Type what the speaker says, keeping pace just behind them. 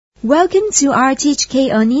Welcome to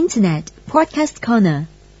RTHK on Internet, Podcast Corner.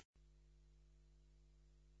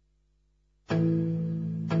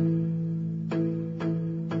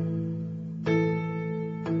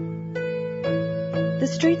 The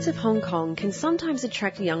streets of Hong Kong can sometimes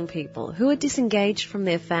attract young people who are disengaged from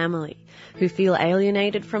their family, who feel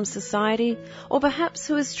alienated from society, or perhaps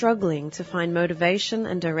who are struggling to find motivation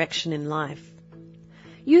and direction in life.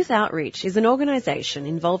 Youth Outreach is an organisation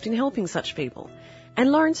involved in helping such people, and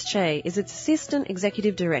Lawrence Che is its Assistant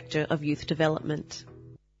Executive Director of Youth Development.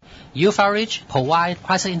 Youth Outreach provides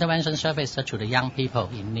crisis intervention service to the young people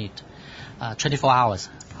in need. 24 hours.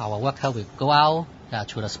 Our worker will go out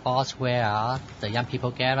to the spots where the young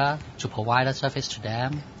people gather to provide a service to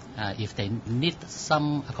them. If they need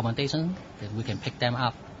some accommodation, then we can pick them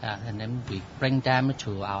up and then we bring them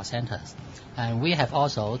to our centers. And we have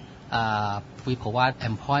also we provide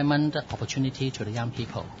employment opportunity to the young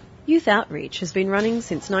people. Youth Outreach has been running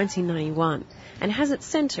since 1991 and has its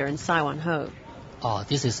centre in Sai Wan Ho. Oh,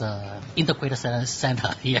 this is an integrated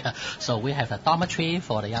center here. So we have a dormitory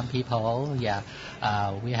for the young people.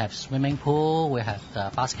 We have swimming pool. We have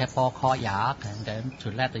the basketball courtyard, and then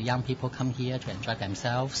to let the young people come here to enjoy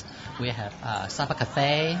themselves. We have a cyber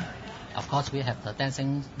cafe. Of course, we have the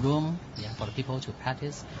dancing room for the people to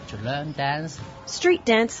practice, to learn dance. Street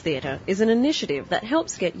Dance Theatre is an initiative that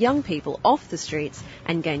helps get young people off the streets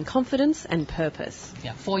and gain confidence and purpose.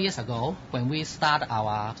 4 years ago, when we started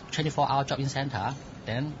our 24-hour drop-in center,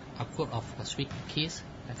 then a group of street kids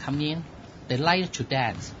come in. They like to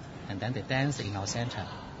dance, and then they dance in our center.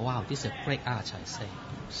 Wow, this is a great art, I say.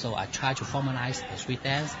 So I try to formalize the street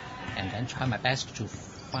dance, and then try my best to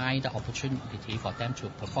find the opportunity for them to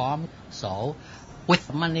perform. So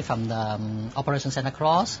with money from the Operation Santa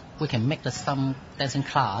Claus, we can make some dancing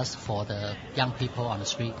class for the young people on the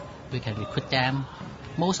street. We can recruit them.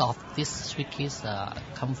 Most of these street kids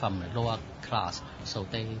come from the lower class, so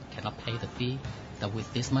they cannot pay the fee. So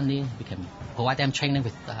with this money, we can provide them training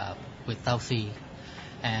without fee.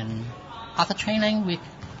 And after training,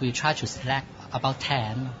 we try to select about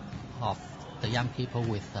 10 of the young people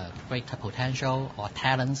with greater potential or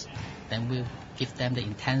talents. Then we'll give them the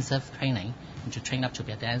intensive training to train up to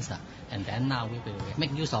be a dancer. And then now we will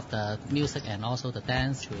make use of the music and also the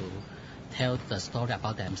dance to tell the story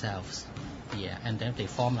about themselves. And then they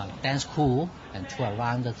form a dance crew and tour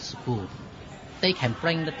around the school. They can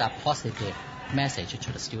bring the positive message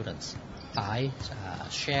to the students by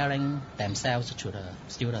sharing themselves to the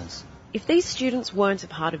students. If these students weren't a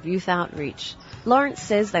part of Youth Outreach, Lawrence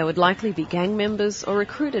says they would likely be gang members or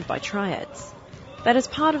recruited by triads. But as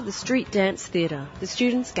part of the Street Dance Theatre, the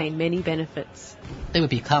students gain many benefits. They will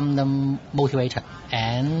become the motivator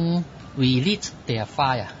and relight their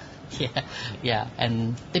fire.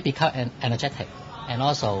 And they become energetic. And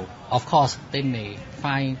also, of course, they may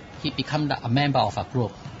become a member of a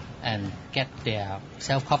group and get their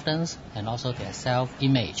self-confidence and also their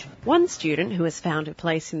self-image. One student who has found a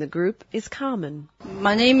place in the group is Carmen.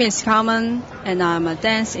 My name is Carmen, and I'm a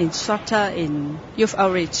dance instructor in Youth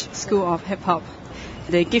Outreach School of Hip Hop.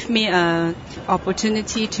 They give me an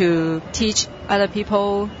opportunity to teach other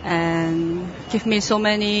people and give me so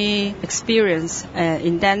many experience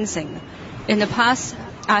in dancing. In the past,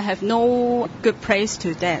 I have no good place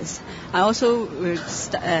to dance. I also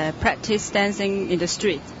practice dancing in the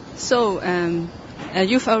street. So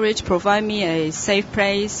Youth Outreach provide me a safe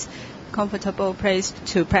place, comfortable place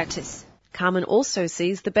to practice. Carmen also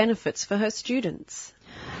sees the benefits for her students.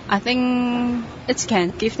 I think it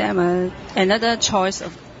can give them another choice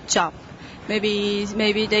of job. Maybe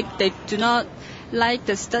they do not like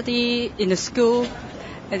the study in the school.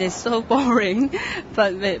 It is so boring,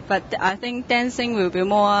 but I think dancing will be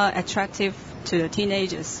more attractive to the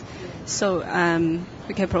teenagers. So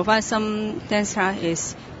we can provide some dance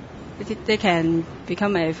classes. They can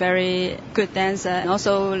become a very good dancer and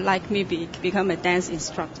also like me become a dance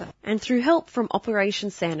instructor. And through help from Operation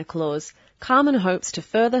Santa Claus, Carmen hopes to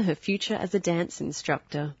further her future as a dance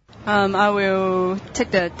instructor. I will take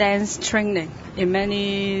the dance training in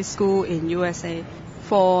many schools in USA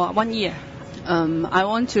for 1 year. I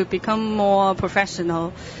want to become more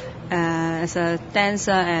professional as a dancer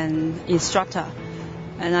and instructor,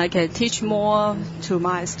 and I can teach more to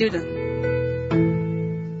my students.